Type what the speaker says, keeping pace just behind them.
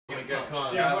got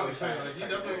caught. Yeah, I'm about to say, like, he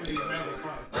definitely would be mad with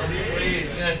fun. He's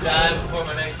gonna die before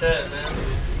my next set, man.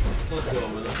 Let's go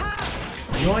with him.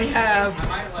 You only have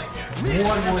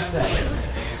one more set.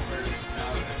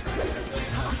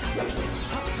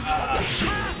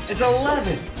 It's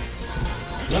 11.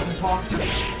 Doesn't cost me.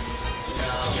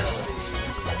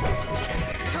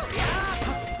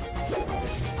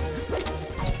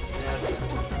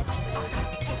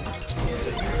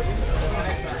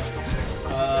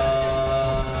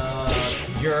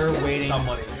 You're waiting.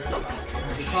 Somebody.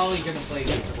 You're probably gonna play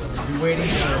against a winner. You're waiting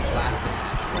for the blasting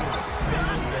match.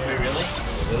 Wait, really?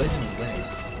 Really?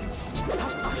 Winners.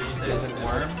 Is it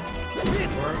Worm?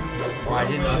 Or I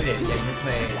didn't update it. Yeah, you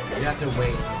play. You have to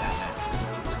wait until that match.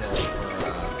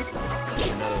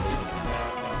 Until another week.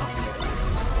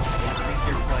 I think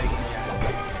you're playing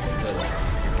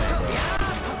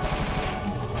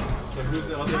So who's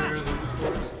the other loser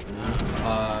scores?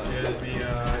 It'd be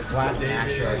Glass and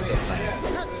Asher are still playing.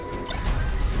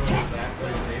 That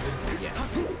plays David? Yeah.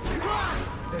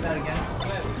 Say that again.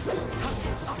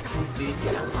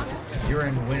 You're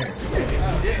in winners.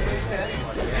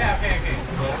 Yeah, okay.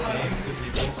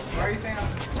 Why are you saying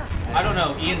I don't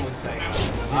know, Ian was saying.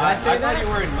 Did I say that? I thought you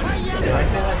were in winners. Did I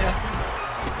say that, Justin?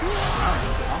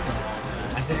 Something.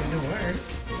 I said he was in winners.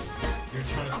 You're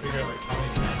trying to figure out like how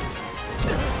many times.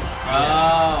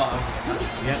 Oh.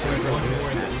 You have to wait for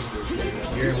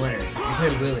winners. You're in winners. You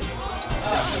play Willie.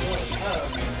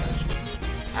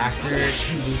 After 2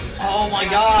 loses. Oh my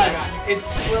god!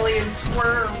 It's Squilly and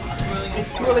Squirm!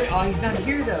 It's Willie. Oh, he's not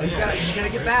here though. He's gotta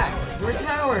get back. Where's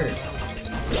Howard?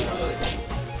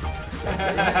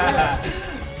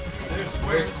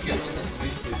 Where's Skittle and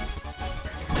Sweet Tooth?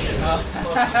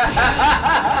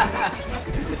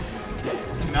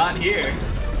 Not here.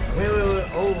 Wait.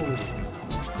 Oh.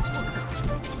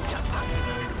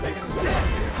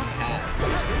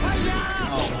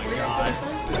 Oh my god.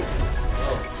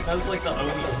 That was like the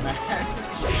Oni smash.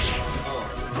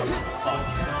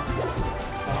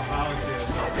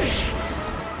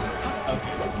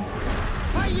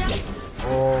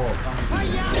 Oh.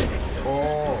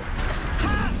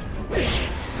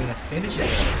 It's gonna finish it.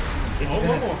 It's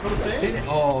one more for the fans?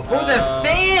 Oh, for the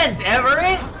fans,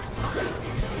 Everett!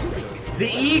 The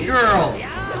e-girls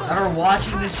that are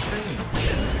watching this stream.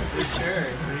 For sure.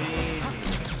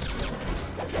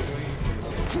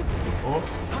 Oh,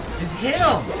 just hit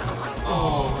him!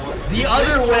 Oh, the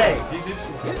other way!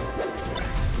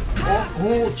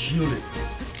 Oh, shield it.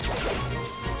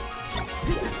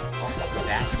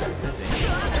 That's it.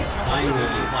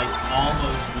 This is like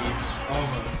almost easy.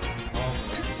 Almost.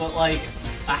 But like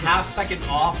a half second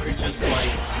off or just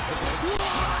like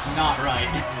not right.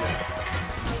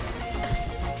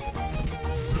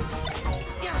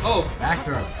 Oh, back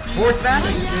throw. Forward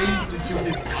smash? Gaze into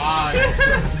his eyes.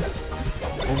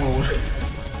 Oh.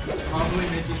 Probably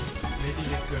making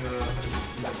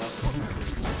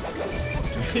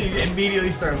it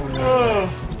Immediately start one.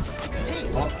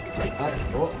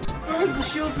 Where was the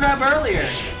shield grab earlier?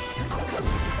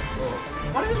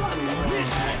 What am I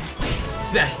looking at?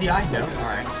 Smash the eye? No.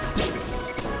 Alright.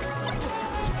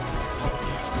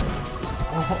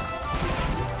 Oh.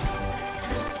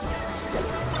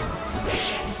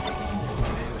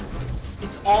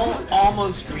 It's all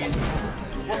almost reasonable.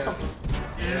 What the?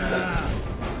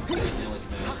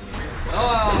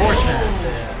 Forward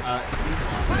smash.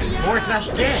 Forward smash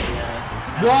again.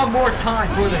 One more time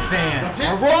for the fans.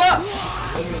 Or roll up.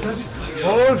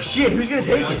 Oh shit, who's gonna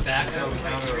take it? Back throw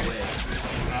counter away.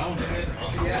 Oh,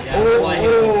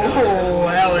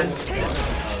 that was.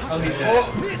 Oh, he's dead.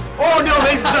 Oh no,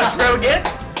 Mason's up. Throw again.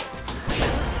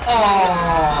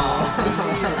 Oh.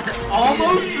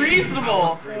 Almost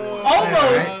reasonable.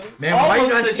 Almost. Man, why you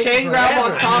guys almost a taking chain grab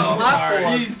on forever? top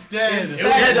platform. He's dead.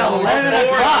 Instead, 11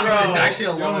 o'clock. It's actually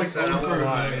a long set.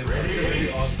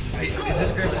 Is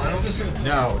this grand finals?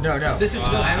 No. This is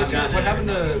still amateur. What happened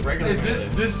to regular?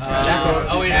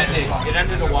 Oh, it ended. It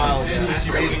ended a while ago.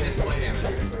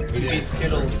 We beat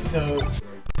Skittles. So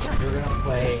you're gonna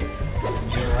play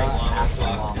Mira after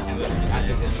Lama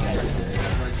after this set.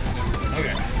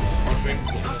 Okay.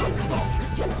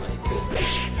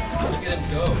 Look at him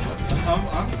go.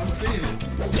 I'm seeing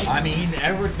it. I mean,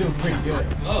 Everett's doing pretty good.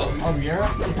 Oh. Oh, Mira?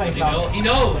 He plays He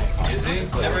knows. Is he?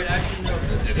 Everett actually knows.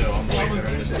 Someone's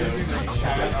just using like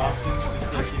chat options,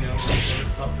 just like, you know,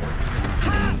 stuff.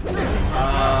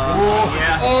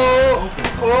 Yeah. Oh,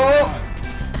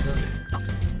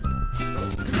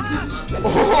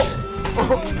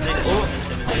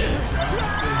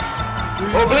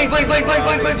 blink.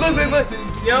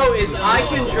 Yo, is I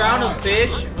can drown a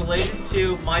fish related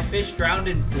to my fish drowned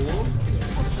in pools?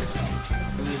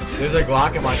 There's a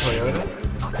Glock in my Toyota.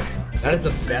 That is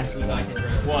the best.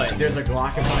 What? There's a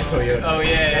Glock in my Toyota. Oh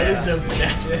yeah. That is the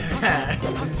best.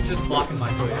 It's just blocking my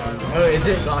Toyota. Oh, is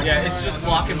it Glock? Yeah, it's just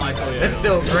blocking my Toyota. That's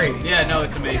still great. Yeah, no,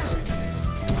 it's amazing.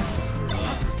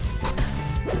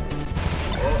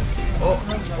 Oh.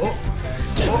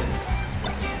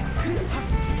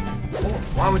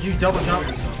 Why would you double jump?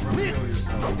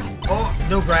 Oh,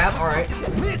 no grab. All right.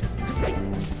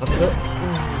 Up to it.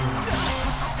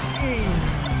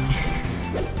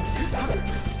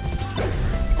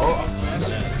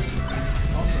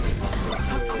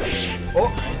 Oh.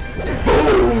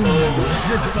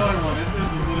 That's all I wanted.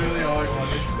 This is literally all I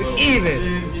wanted. Even.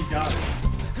 And he got it.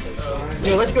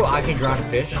 Yo, let's go. I can drown a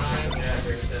fish. A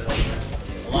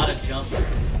lot of jumping.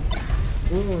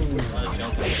 Ooh. A lot of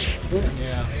jumping.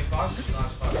 Yeah.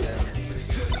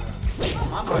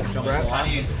 I'm gonna jump Grab. a lot.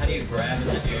 How do you grab in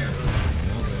the air?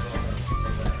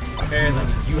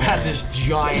 You have this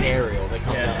giant aerial that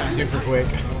comes out super quick.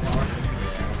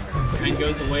 And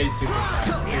goes away super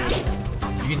fast too.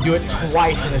 You can do it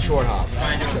twice in a short hop.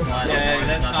 Trying to apply Yeah,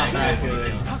 that's not that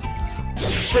good.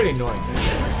 It's pretty annoying.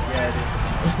 Yeah, it is.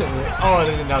 Oh,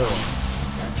 there's another one.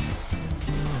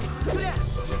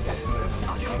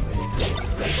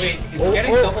 Wait, he's Oh,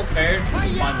 getting oh. double paired by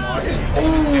Marth. He's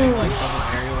getting like double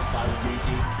aerial by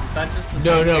Luigi. Is that just the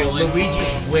No, same no, feeling?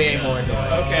 Luigi's way more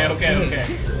annoying. Okay.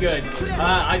 Good.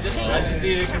 I just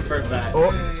needed to confirm that.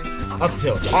 Oh, up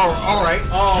tilt. Oh, all right.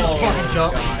 Oh, Just fucking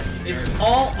jump. God. It's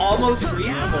all almost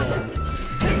reasonable.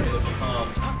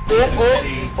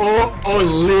 Oh,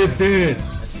 live in.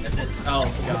 Oh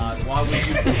God, why would you?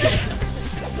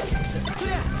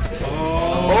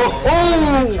 Oh.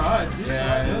 Tried.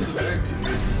 Yeah. That was a very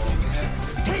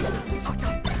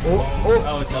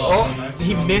Oh, it's over. Oh,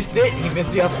 he missed it. He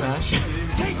missed the up smash.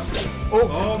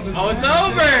 Oh, It's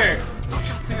over.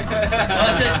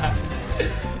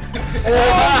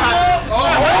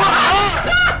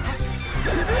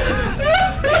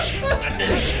 That's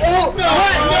it.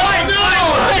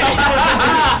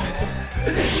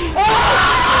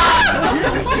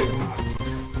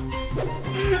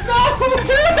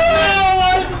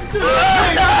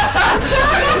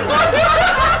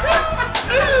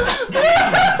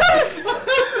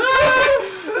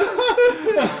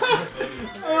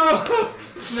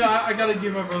 No, I gotta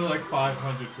give my brother like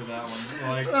 500 for that one.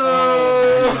 Like,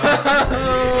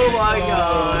 Oh my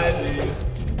God.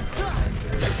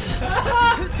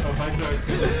 Oh, my God.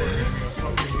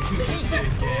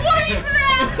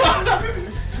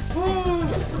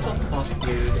 Fuck,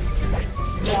 dude.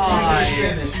 I Why?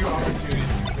 said 2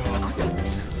 opportunities to go up.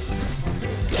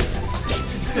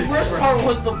 The worst part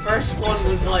was the first one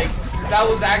was like, that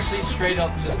was actually straight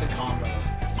up just a combo.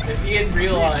 If he had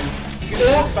realized, he could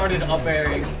have just started up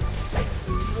airing.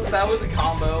 That was a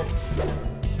combo.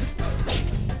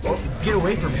 Oh, get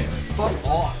away from him. Fuck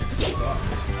off.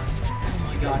 Oh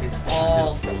my God, it's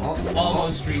all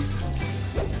almost reasonable.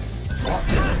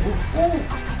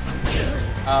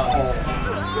 I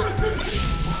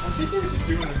think he was just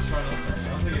doing it short of I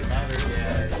don't think it mattered.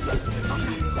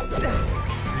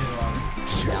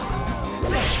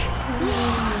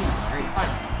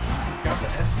 He's got the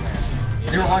F smashes.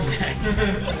 You're on deck.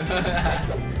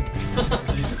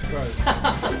 Jesus Christ.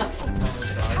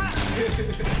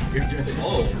 You're just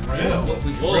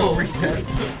Whoa. reset.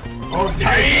 Oh, it's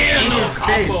time in his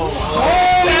face.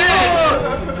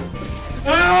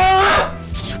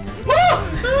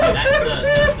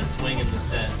 That's the swing in the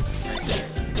set right there.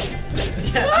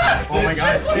 Oh my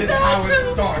God. This is how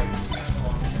it starts.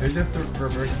 There's a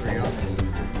reverse 3-up and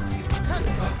lose it.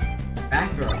 Back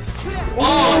throw.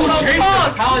 Oh, chase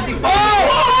fuck! How is he?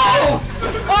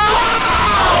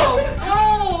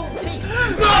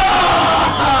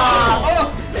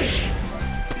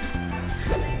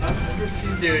 I've never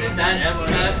seen Dude, if that F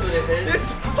smash would have hit,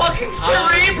 It's fucking I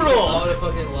cerebral! would have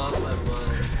fucking lost my mind.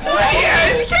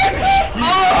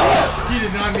 He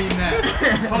did not mean that.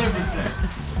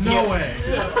 100%. No way.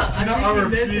 No, I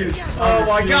refuse. Oh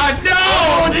my God,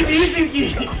 no! The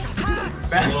Mewtwo!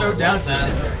 Back throw down to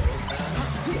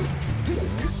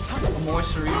The more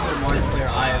cerebral Marth player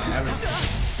I have ever seen.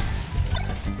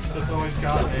 That's all he's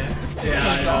got, man. Yeah,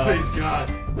 That's I know. all he's got.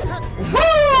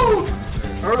 Woo!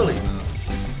 early.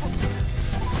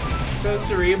 So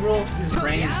cerebral, his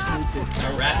brain is smooth. So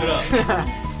wrap it up.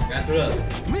 Wrap it up.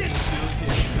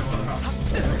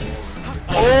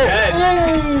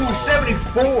 Oh,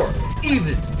 74.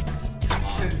 Even.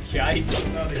 Yikes.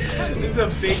 This is a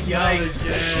big yikes.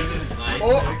 Nice.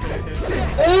 Oh,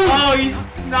 Oh, he's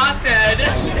not dead.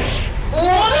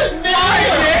 What a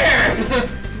nightmare!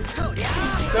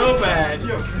 So bad.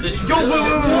 yo, wait.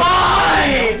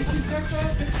 Why?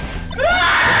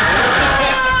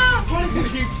 What does he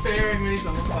keep fair? firing when he's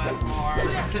on the platform.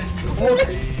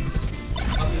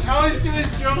 How is to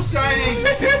his still shining?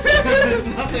 There's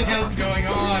nothing else going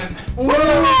on. Woo!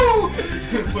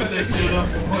 Put that shit up.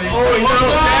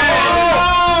 Oh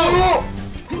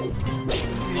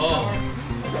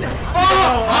Oh.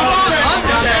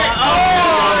 no!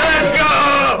 Let's go!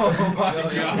 Oh my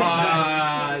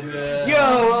god. Yo!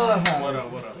 What up?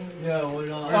 Yo, what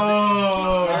up?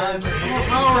 Oh. so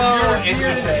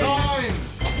entertained. Time.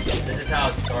 This is how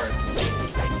it starts.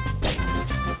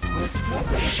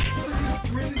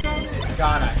 Really does it.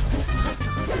 God, I.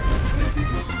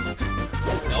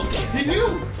 Elkin. He knew.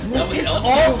 That was It's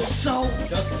Elkin. all so.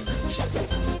 Justin.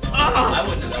 I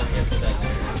wouldn't have Elkin said that.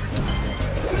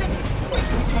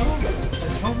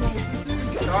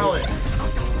 Charlie.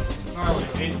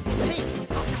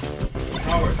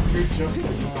 Howard, you're just in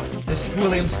time. The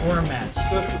Squilliam Squirm match.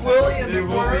 The Squilliam There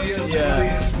will be a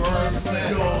Squilliam Squirm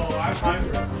set.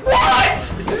 What?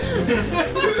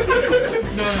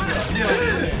 No. You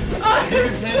understand. You've been paying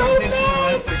attention to the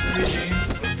last like 3 games.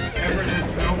 Everett has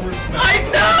no respect. I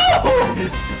know!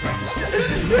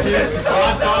 His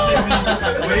spot dodging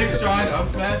these wave shine up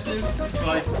smashes,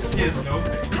 like, he has no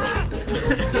pain.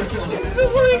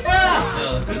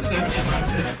 No, This is interesting.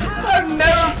 I've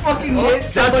never fucking hit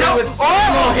somebody That's with how-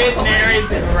 single hit Nary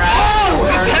to grab. Oh!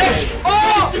 The tank! Oh!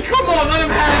 Come on, let him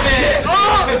have it! Oh!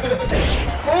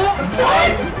 Oh!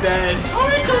 It's dead. How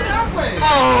did he go that way?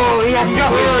 Oh! He has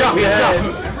jump! He has jump! He has jump!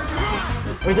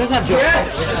 Oh, he does have jump.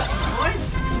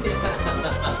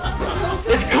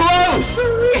 It's close!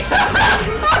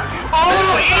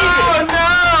 Oh! Oh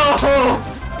no!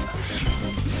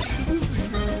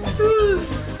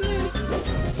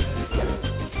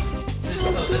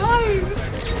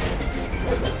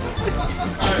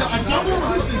 I don't know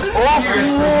what this is.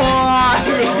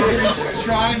 He's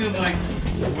trying to, like,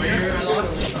 wear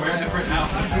Everett out.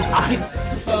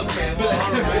 Okay, well,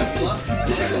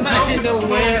 Trying to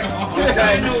wear.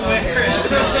 trying to wear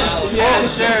it. Yeah,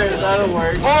 sure, that'll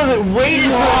work. Oh, they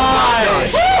waited for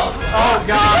it! Oh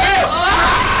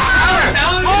god.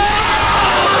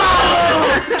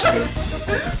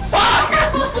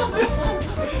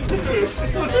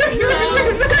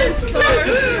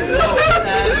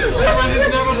 Everett has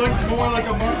never looked more like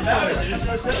a Marth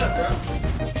player.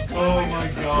 Oh my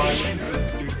god, this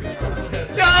is so stupid.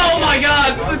 Oh my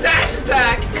god, the dash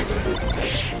attack!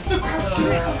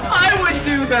 I would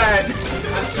do that!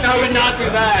 I would not do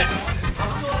that.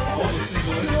 All the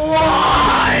single hits.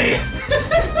 Why?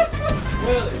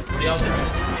 What are y'all trying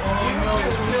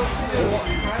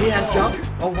to He has jump?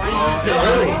 Oh, why did you use it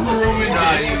early? Ruined it,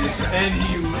 and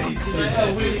he wasted it.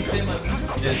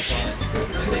 It's fine.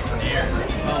 It takes an air.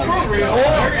 For real.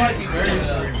 Very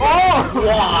strange. Oh!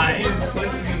 Why? He is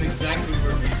placing him exactly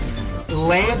where Mason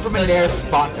Land from a nair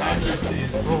spot dodge.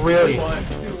 Really?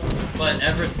 But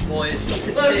Everett's poised. Let's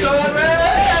go,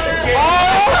 Everett!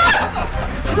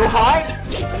 Oh! Go high?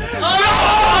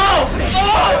 Oh!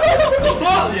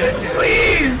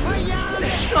 Please!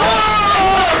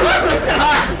 Oh!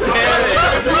 God damn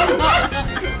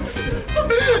it!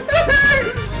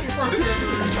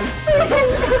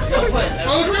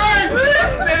 Okay!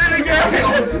 Did it again!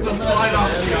 The slide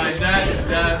off the guy.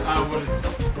 That I would've.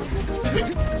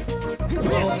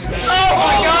 Oh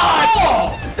my god!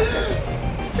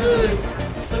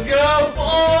 Let's go!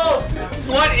 Oh!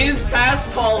 What is fast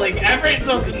falling? Everett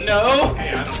doesn't know.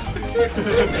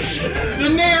 The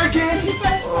Nair again! He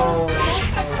fast forward!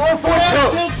 Oh, forward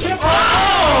tilt! Chip! Oh!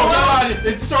 God!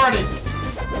 It started!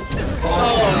 Oh,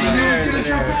 He knew he was gonna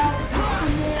jump out!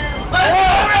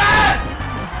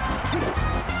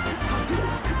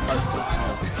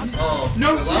 Oh,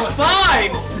 No, Lama he's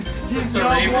Fine! He's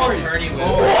cerebral not worried. turning with.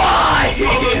 Why?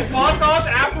 Spot dodge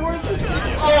afterwards? Leave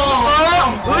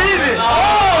it!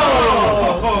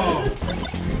 Oh! Oh!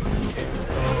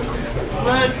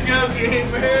 Let's go,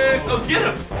 gamer! Oh, get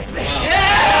him! Wow.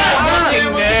 Yeah! Nothing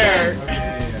there!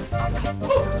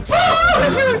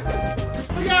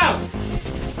 Look out!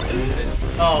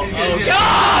 Oh, He's gonna get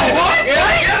God! What? Get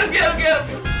him, get him, get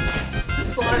him!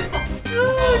 Slide.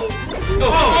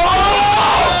 Oh.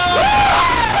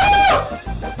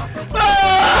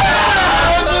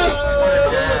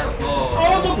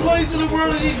 All the places in the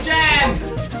world that he jammed!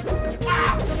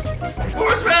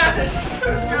 Force back!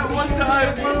 One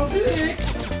time. World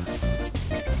 6!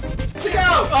 Look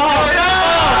out! Oh, no!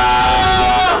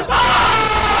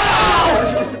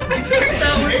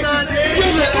 That was not it.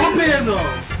 Kill that up there though!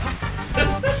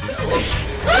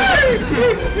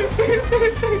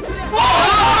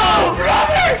 Oh,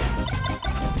 brother!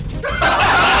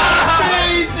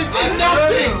 Face! It did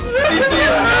nothing! It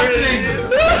did nothing!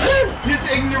 His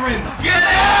ignorance! Get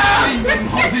out! He was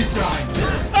multi-shine!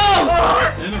 Oh,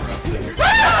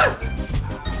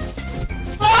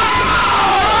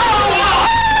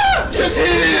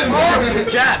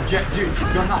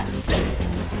 Go high.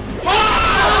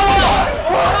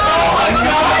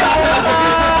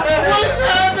 What's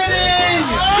happening?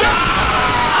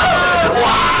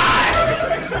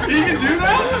 What? He can do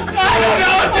that? I don't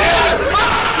know, dude!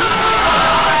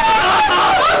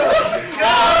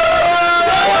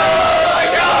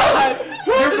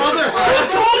 Your brother! Who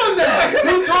told him that?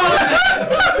 Who told him that?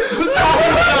 Who told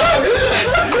him that?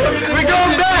 We're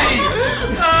going back!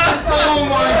 Oh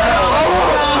my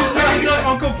god! He's got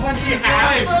Uncle Punchy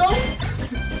inside!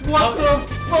 What the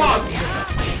fuck?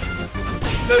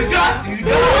 No, he's got it!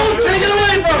 Take it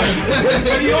away from him!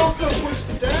 But he also pushed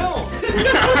it down.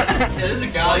 Yeah, this is a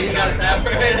guy, you got it that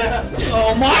right now.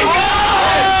 Oh my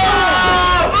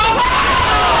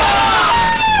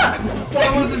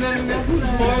That was an MMS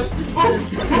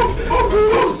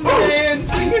Whose man is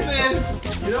this?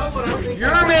 You know what I'm thinking? Your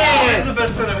This man! is the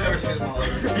best set I've ever seen in my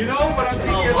life. You know what I'm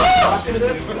thinking as I'm watching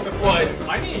this? What? I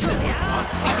need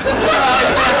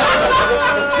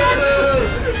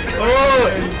Oh,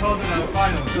 he called it out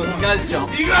final. This guy's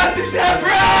jump. You got this,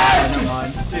 Brad! Never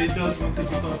mind. It does once he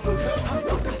puts on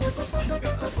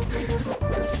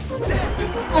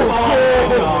Oh,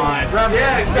 God.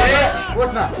 Yeah, bitch!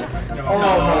 Where's Matt?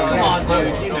 Oh, come on,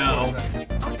 dude. You know.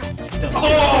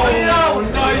 Oh,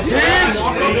 nice! Yes!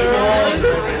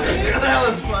 That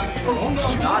was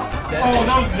fucking... Not dead. Oh,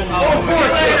 that was the Oh,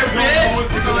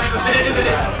 see you later,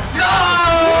 bitch! No!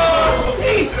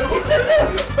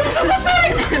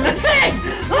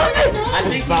 I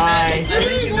think Spice. I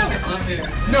think he meant up here.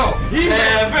 No, he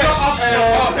Never.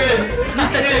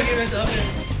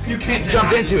 You can't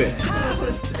Jumped into it.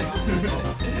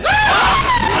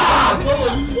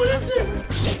 What is this?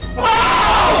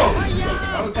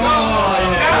 That was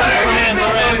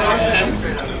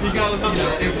He got it.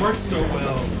 It worked so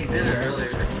well. He did it earlier.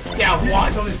 Yeah,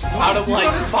 once. Out of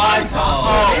like 5 times.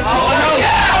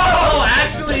 Oh,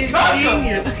 actually,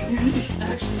 genius.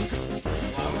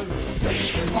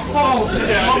 Oh,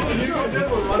 Yeah, you just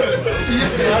were running.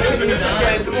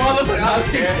 Well, I was like, I was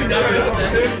scared.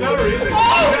 There's no reason. You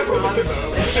guys were running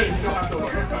though. You don't have to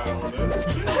worry about all this.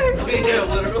 Yeah,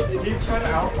 literally. He's trying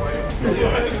to outplay him.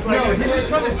 no, he's just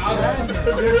trying to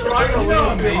chat. You're trying to You know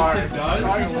what lose too hard. Mason does?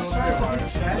 Trying He to just lose tries too to hard. do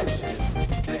chat shit.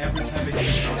 And every time it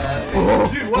gets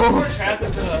Dude, what's more chat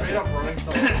than just straight up running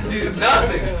someone? Dude,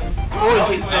 nothing. Oh,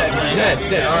 he's dead.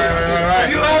 Dead. Alright.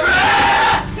 You ever?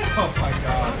 Oh my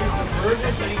god.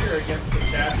 Virgin finger against the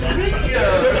chat.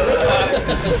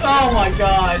 Oh my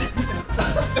god.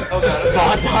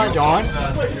 Spot dodge on?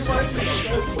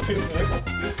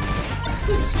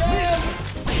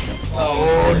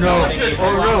 Oh no. I should have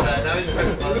Oh no. that. Now he's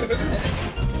pressing buttons.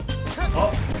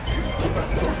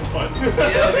 Fun.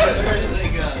 Yeah,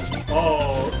 everything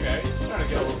Oh, okay. Trying to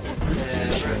get a little too.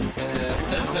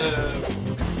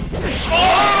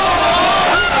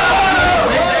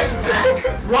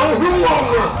 Run who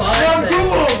over? Run who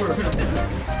over?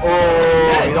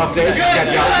 Oh, he's off stage. He's got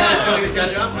jumped. He's got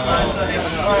jump.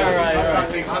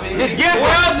 Alright. Just get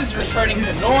World is returning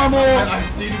to normal. I've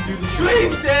seen him do this.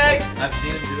 Sweepstakes. I've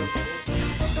seen him do it.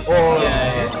 Oh.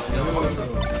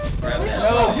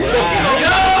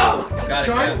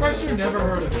 Shine pressure, never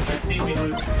heard of it. I see me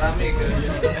lose. Not me, good.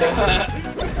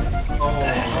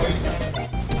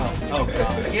 Oh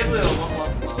god. I can't believe I almost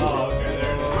lost the Oh, okay,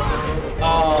 there it is.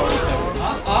 Oh, it's over.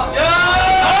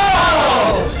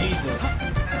 Oh! Jesus.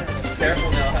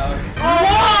 Careful now, Howard.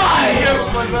 Why?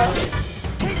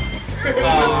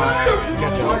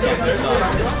 Got jumped.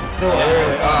 So,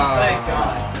 Thank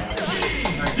God.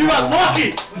 You got lucky!